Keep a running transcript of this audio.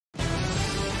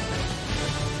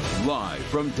Live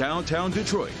from downtown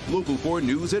Detroit, Local 4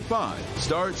 News at 5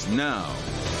 starts now.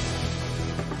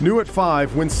 New at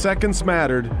 5, when seconds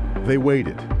mattered, they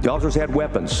waited. The officers had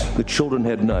weapons. The children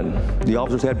had none. The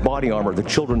officers had body armor. The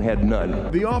children had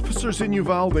none. The officers in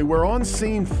Uvalde were on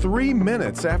scene 3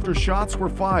 minutes after shots were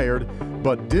fired,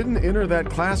 but didn't enter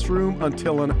that classroom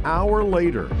until an hour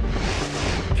later.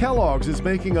 Kellogg's is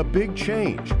making a big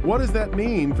change. What does that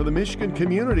mean for the Michigan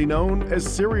community known as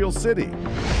Cereal City?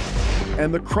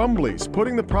 And the Crumblies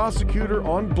putting the prosecutor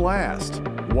on blast.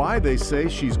 Why they say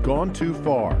she's gone too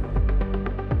far.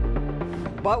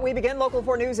 But we begin Local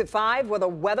 4 News at 5 with a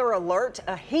weather alert,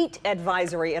 a heat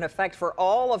advisory in effect for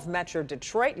all of Metro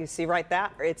Detroit. You see right there,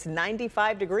 it's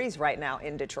 95 degrees right now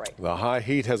in Detroit. The high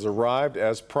heat has arrived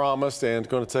as promised and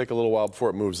going to take a little while before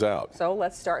it moves out. So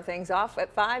let's start things off at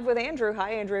 5 with Andrew.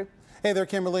 Hi, Andrew. Hey there,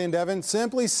 Kimberly and Devin.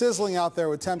 Simply sizzling out there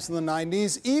with temps in the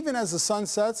 90s, even as the sun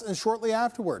sets and shortly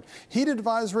afterward. Heat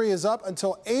advisory is up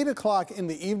until 8 o'clock in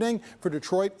the evening for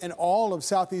Detroit and all of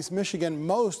southeast Michigan,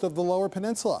 most of the lower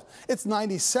peninsula. It's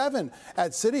 97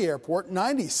 at City Airport,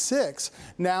 96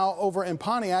 now over in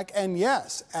Pontiac. And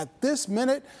yes, at this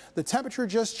minute, the temperature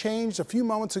just changed a few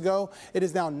moments ago. It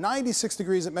is now 96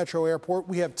 degrees at Metro Airport.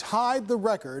 We have tied the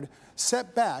record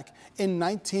set back in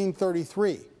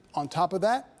 1933. On top of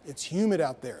that, it's humid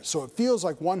out there, so it feels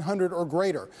like 100 or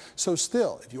greater. So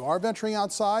still, if you are venturing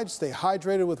outside, stay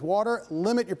hydrated with water,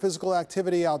 limit your physical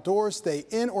activity outdoors, stay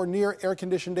in or near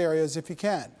air-conditioned areas if you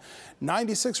can.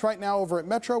 96 right now over at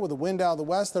Metro with a wind out of the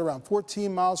west at around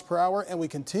 14 miles per hour, and we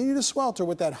continue to swelter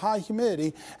with that high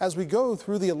humidity as we go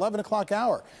through the 11 o'clock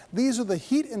hour. These are the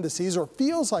heat indices, or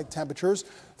feels like temperatures,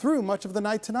 through much of the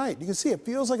night tonight. You can see it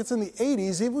feels like it's in the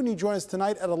 80s even when you join us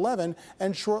tonight at 11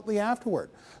 and shortly afterward.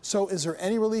 So is there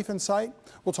any relief in sight?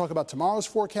 We'll talk about tomorrow's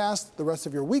forecast, the rest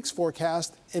of your week's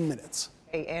forecast in minutes.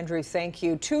 Hey, Andrew, thank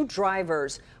you. 2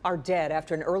 drivers are dead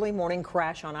after an early morning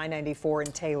crash on I-94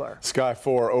 in Taylor. Sky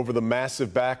 4 over the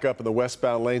massive backup in the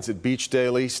westbound lanes at Beach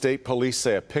Daily. State police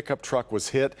say a pickup truck was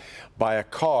hit by a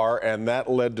car, and that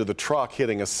led to the truck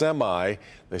hitting a semi.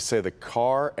 They say the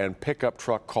car and pickup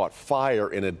truck caught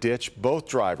fire in a ditch. Both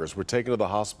drivers were taken to the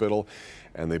hospital,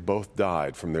 and they both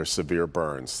died from their severe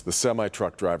burns. The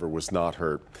semi-truck driver was not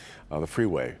hurt. The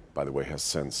freeway, by the way, has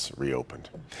since reopened.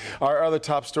 Our other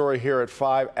top story here at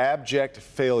 5, abject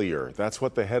failure. That's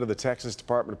what the head of the Texas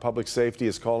Department of Public Safety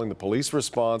is calling the police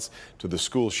response to the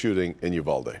school shooting in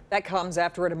Uvalde. That comes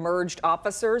after it emerged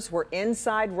officers were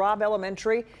inside Robb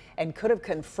Elementary and could have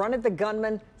confronted the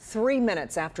gunman 3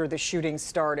 minutes after the shooting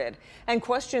started. And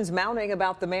questions mounting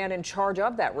about the man in charge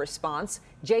of that response.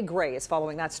 Jay Gray is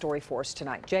following that story for us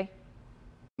tonight. Jay?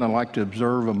 I'd like to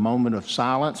observe a moment of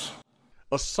silence.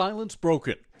 A silence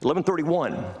broken.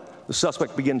 11:31, the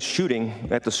suspect begins shooting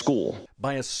at the school.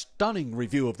 By a stunning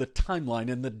review of the timeline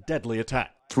in the deadly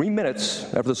attack. 3 minutes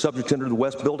after the subject entered the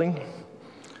West Building,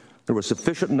 there was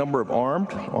sufficient number of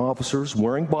armed officers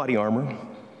wearing body armor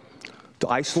to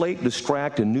isolate,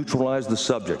 distract, and neutralize the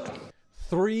subject.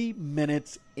 3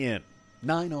 minutes in.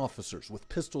 9 officers with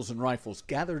pistols and rifles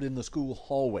gathered in the school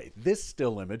hallway. This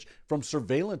still image from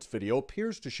surveillance video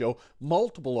appears to show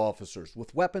multiple officers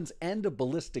with weapons and a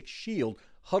ballistic shield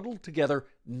huddled together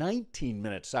 19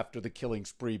 minutes after the killing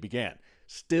spree began,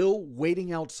 still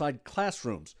waiting outside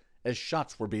classrooms as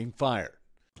shots were being fired.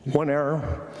 1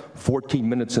 hour, 14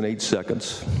 minutes, and 8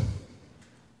 seconds.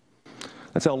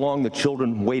 That's how long the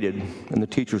children waited and the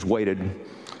teachers waited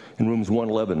in rooms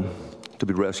 111 to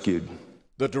be rescued.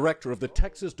 The director of the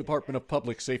Texas Department of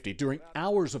Public Safety during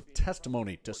hours of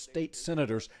testimony to state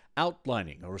senators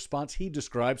outlining a response he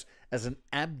describes as an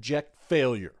abject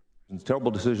failure.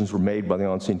 Terrible decisions were made by the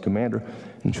on-scene commander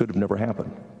and should have never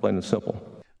happened, plain and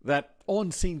simple. That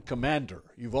on-scene commander,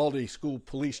 Uvalde School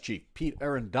Police Chief Pete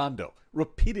Arredondo,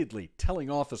 repeatedly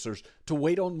telling officers to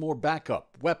wait on more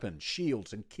backup, weapons,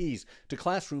 shields, and keys to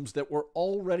classrooms that were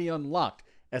already unlocked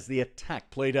as the attack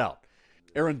played out.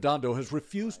 Arredondo has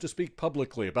refused to speak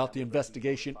publicly about the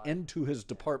investigation into his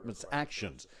department's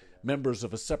actions. Members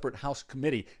of a separate House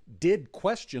committee did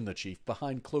question the chief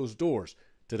behind closed doors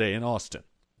today in Austin.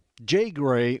 Jay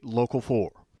Gray, Local 4.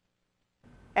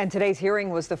 And today's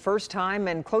hearing was the first time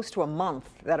in close to a month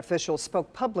that officials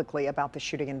spoke publicly about the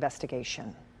shooting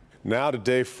investigation. Now to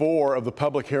day 4 of the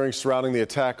public hearing surrounding the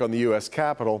attack on the U.S.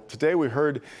 Capitol. Today we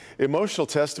heard emotional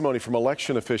testimony from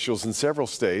election officials in several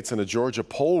states and a Georgia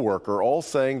poll worker, all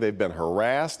saying they've been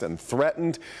harassed and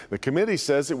threatened. The committee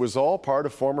says it was all part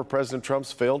of former President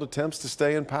Trump's failed attempts to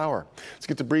stay in power. Let's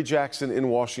get to Bree Jackson in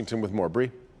Washington with more. Bree.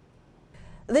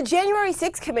 The January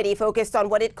 6th committee focused on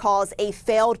what it calls a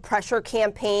failed pressure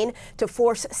campaign to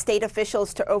force state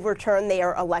officials to overturn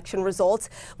their election results,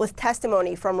 with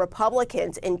testimony from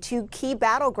Republicans in two key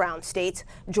battleground states,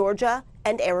 Georgia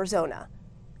and Arizona.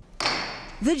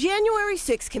 The January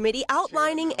 6th committee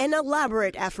outlining an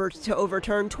elaborate effort to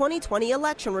overturn 2020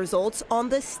 election results on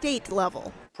the state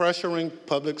level. Pressuring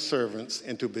public servants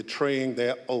into betraying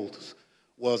their oaths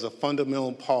was a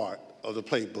fundamental part of the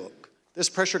playbook. This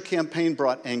pressure campaign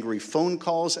brought angry phone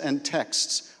calls and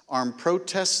texts, armed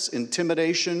protests,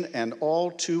 intimidation, and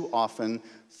all too often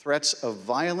threats of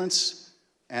violence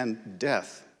and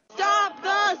death. Stop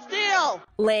the steal!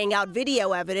 Laying out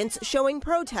video evidence showing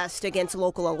protest against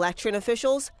local election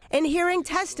officials and hearing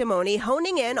testimony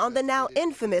honing in on the now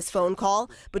infamous phone call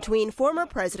between former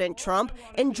President Trump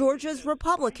and Georgia's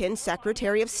Republican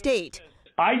Secretary of State.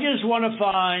 I just want to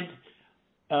find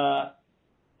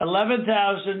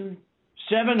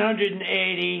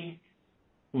 11,780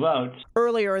 votes.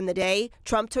 Earlier in the day,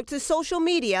 Trump took to social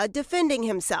media defending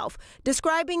himself,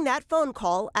 describing that phone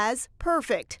call as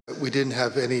perfect. We didn't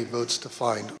have any votes to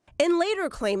find. And later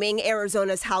claiming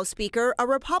Arizona's House Speaker, a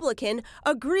Republican,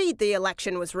 agreed the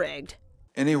election was rigged.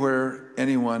 Anywhere,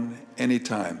 anyone,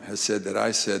 anytime has said that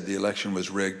I said the election was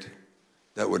rigged,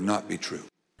 that would not be true.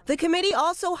 The committee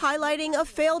also highlighting a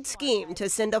failed scheme to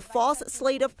send a false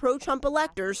slate of pro-Trump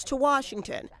electors to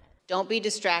Washington. Don't be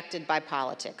distracted by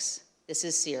politics. This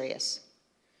is serious.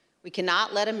 We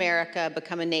cannot let America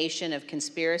become a nation of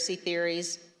conspiracy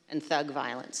theories and thug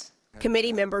violence.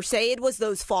 Committee members say it was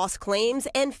those false claims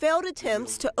and failed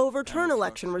attempts to overturn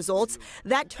election results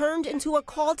that turned into a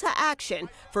call to action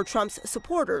for Trump's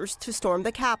supporters to storm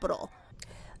the Capitol.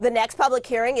 The next public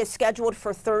hearing is scheduled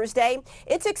for Thursday.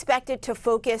 It's expected to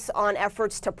focus on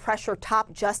efforts to pressure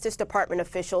top Justice Department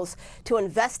officials to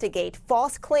investigate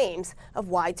false claims of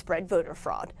widespread voter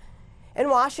fraud. In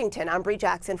Washington, I'm Bree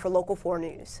Jackson for Local 4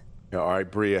 News. All right,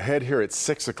 Bree, ahead here at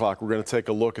 6 o'clock, we're going to take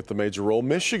a look at the major role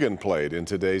Michigan played in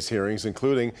today's hearings,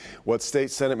 including what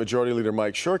State Senate Majority Leader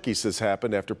Mike Shirkey says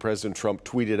happened after President Trump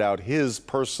tweeted out his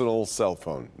personal cell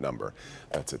phone number.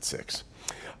 That's at 6.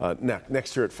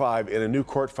 Next here at 5, in a new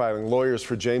court filing, lawyers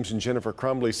for James and Jennifer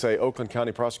Crumbley say Oakland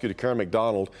County Prosecutor Karen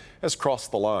McDonald has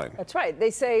crossed the line. That's right. They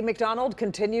say McDonald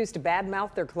continues to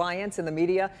badmouth their clients in the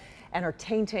media and are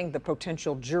tainting the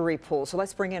potential jury pool. So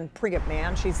let's bring in Priya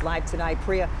Mann. She's live tonight.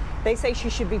 Priya, they say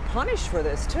she should be punished for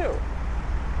this, too.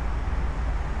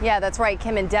 Yeah, that's right,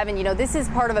 Kim and Devin. You know, this is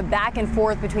part of a back and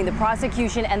forth between the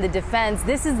prosecution and the defense.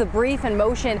 This is the brief and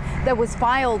motion that was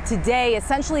filed today.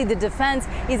 Essentially, the defense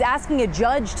is asking a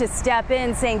judge to step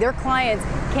in, saying their clients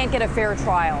can't get a fair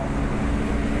trial.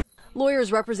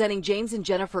 Lawyers representing James and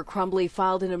Jennifer Crumbley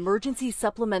filed an emergency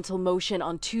supplemental motion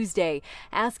on Tuesday,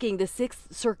 asking the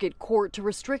Sixth Circuit Court to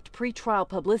restrict pretrial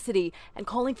publicity and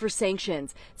calling for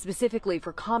sanctions, specifically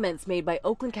for comments made by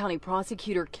Oakland County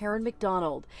Prosecutor Karen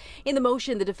McDonald. In the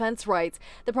motion, the defense writes,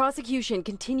 the prosecution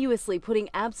continuously putting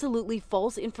absolutely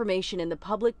false information in the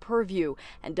public purview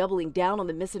and doubling down on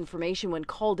the misinformation when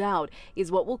called out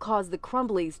is what will cause the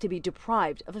Crumbleys to be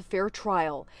deprived of a fair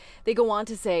trial. They go on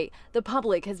to say the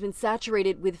public has been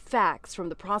saturated with facts from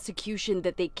the prosecution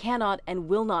that they cannot and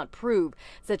will not prove,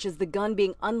 such as the gun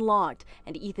being unlocked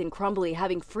and Ethan Crumbley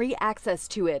having free access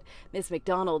to it. Ms.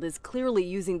 McDonald is clearly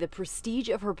using the prestige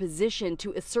of her position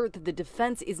to assert that the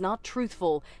defense is not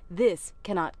truthful. This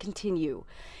cannot continue.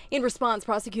 In response,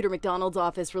 Prosecutor McDonald's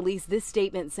office released this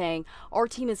statement saying, our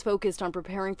team is focused on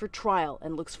preparing for trial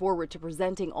and looks forward to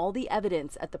presenting all the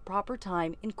evidence at the proper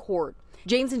time in court.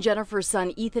 James and Jennifer's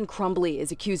son Ethan Crumbley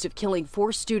is accused of killing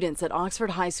 4 students at Oxford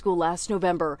High School last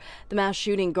November. The mass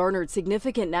shooting garnered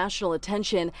significant national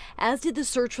attention, as did the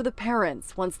search for the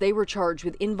parents once they were charged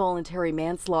with involuntary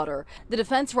manslaughter. The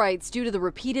defense writes, due to the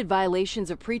repeated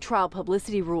violations of pretrial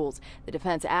publicity rules, the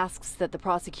defense asks that the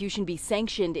prosecution be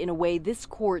sanctioned in a way this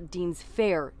court deems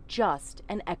fair, just,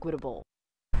 and equitable.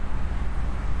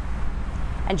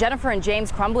 And Jennifer and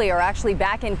James Crumbley are actually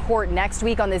back in court next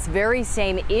week on this very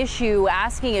same issue,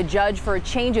 asking a judge for a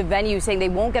change of venue, saying they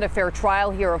won't get a fair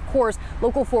trial here. Of course,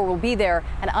 Local 4 will be there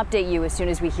and update you as soon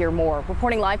as we hear more.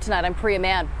 Reporting live tonight, I'm Priya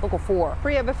Mann, Local 4.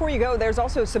 Priya, before you go, there's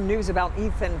also some news about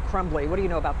Ethan Crumbley. What do you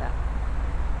know about that?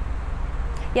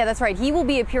 Yeah, that's right. He will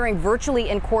be appearing virtually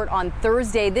in court on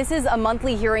Thursday. This is a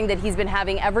monthly hearing that he's been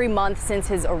having every month since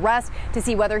his arrest to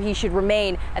see whether he should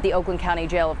remain at the Oakland County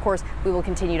Jail. Of course, we will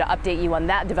continue to update you on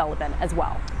that development as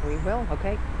well. We will.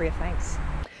 Okay, Priya, thanks.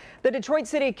 The Detroit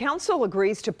City Council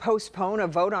agrees to postpone a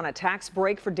vote on a tax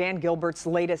break for Dan Gilbert's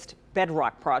latest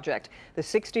Bedrock project. The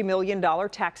 $60 million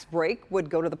tax break would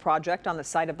go to the project on the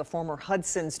site of the former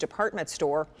Hudson's department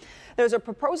store. There's a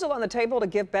proposal on the table to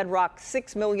give Bedrock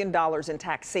 $6 million in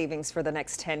tax savings for the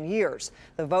next 10 years.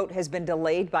 The vote has been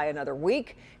delayed by another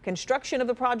week. Construction of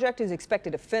the project is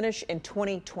expected to finish in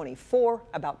 2024,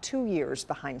 about 2 years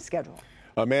behind schedule.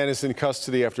 A man is in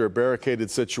custody after a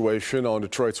barricaded situation on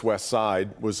Detroit's west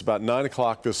side. It was about 9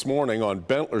 o'clock this morning on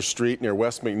Bentler Street near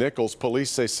West McNichols.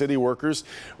 Police say city workers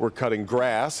were cutting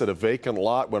grass at a vacant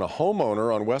lot when a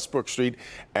homeowner on Westbrook Street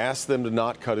asked them to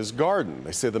not cut his garden.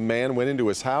 They say the man went into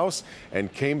his house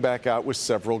and came back out with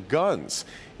several guns.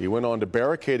 He went on to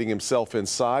barricading himself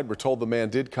inside. We're told the man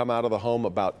did come out of the home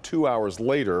about 2 hours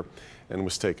later and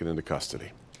was taken into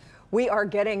custody. We are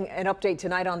getting an update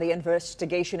tonight on the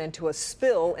investigation into a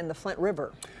spill in the Flint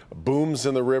River. Booms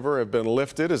in the river have been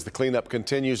lifted as the cleanup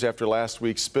continues after last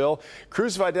week's spill.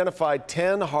 Crews have identified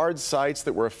 10 hard sites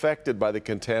that were affected by the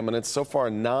contaminants. So far,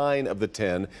 9 of the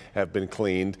 10 have been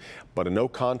cleaned, but a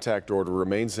no-contact order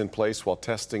remains in place while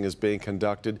testing is being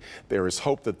conducted. There is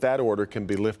hope that that order can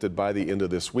be lifted by the end of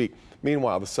this week.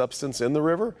 Meanwhile, the substance in the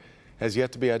river has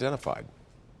yet to be identified.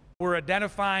 We're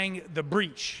identifying the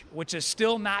breach, which has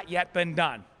still not yet been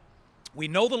done. We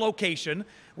know the location,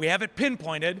 we have it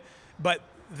pinpointed, but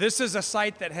this is a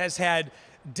site that has had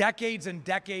decades and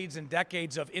decades and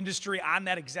decades of industry on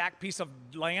that exact piece of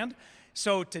land.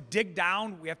 So to dig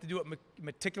down, we have to do it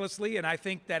meticulously, and I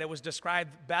think that it was described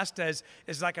best as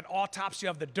like an autopsy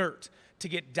of the dirt to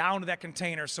get down to that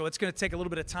container. So it's going to take a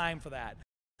little bit of time for that.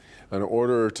 An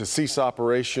order to cease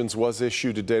operations was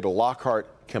issued today to Lockhart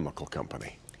Chemical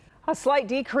Company. A slight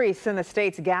decrease in the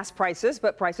state's gas prices,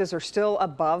 but prices are still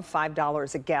above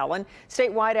 $5 a gallon.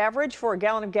 Statewide average for a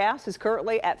gallon of gas is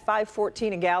currently at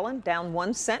 $5.14 a gallon, down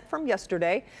 1 cent from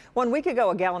yesterday. 1 week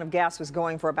ago, a gallon of gas was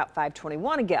going for about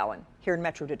 $5.21 a gallon. Here in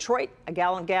Metro Detroit, a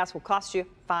gallon of gas will cost you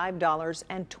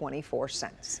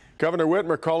 $5.24. Governor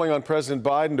Whitmer calling on President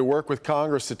Biden to work with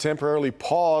Congress to temporarily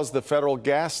pause the federal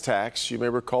gas tax. You may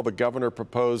recall the governor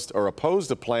opposed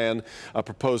a plan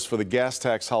proposed for the gas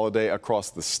tax holiday across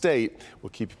the state.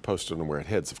 We'll keep you posted on where it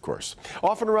heads, of course.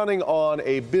 Off and running on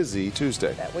a busy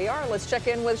Tuesday. That we are. Let's check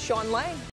in with Sean Lang.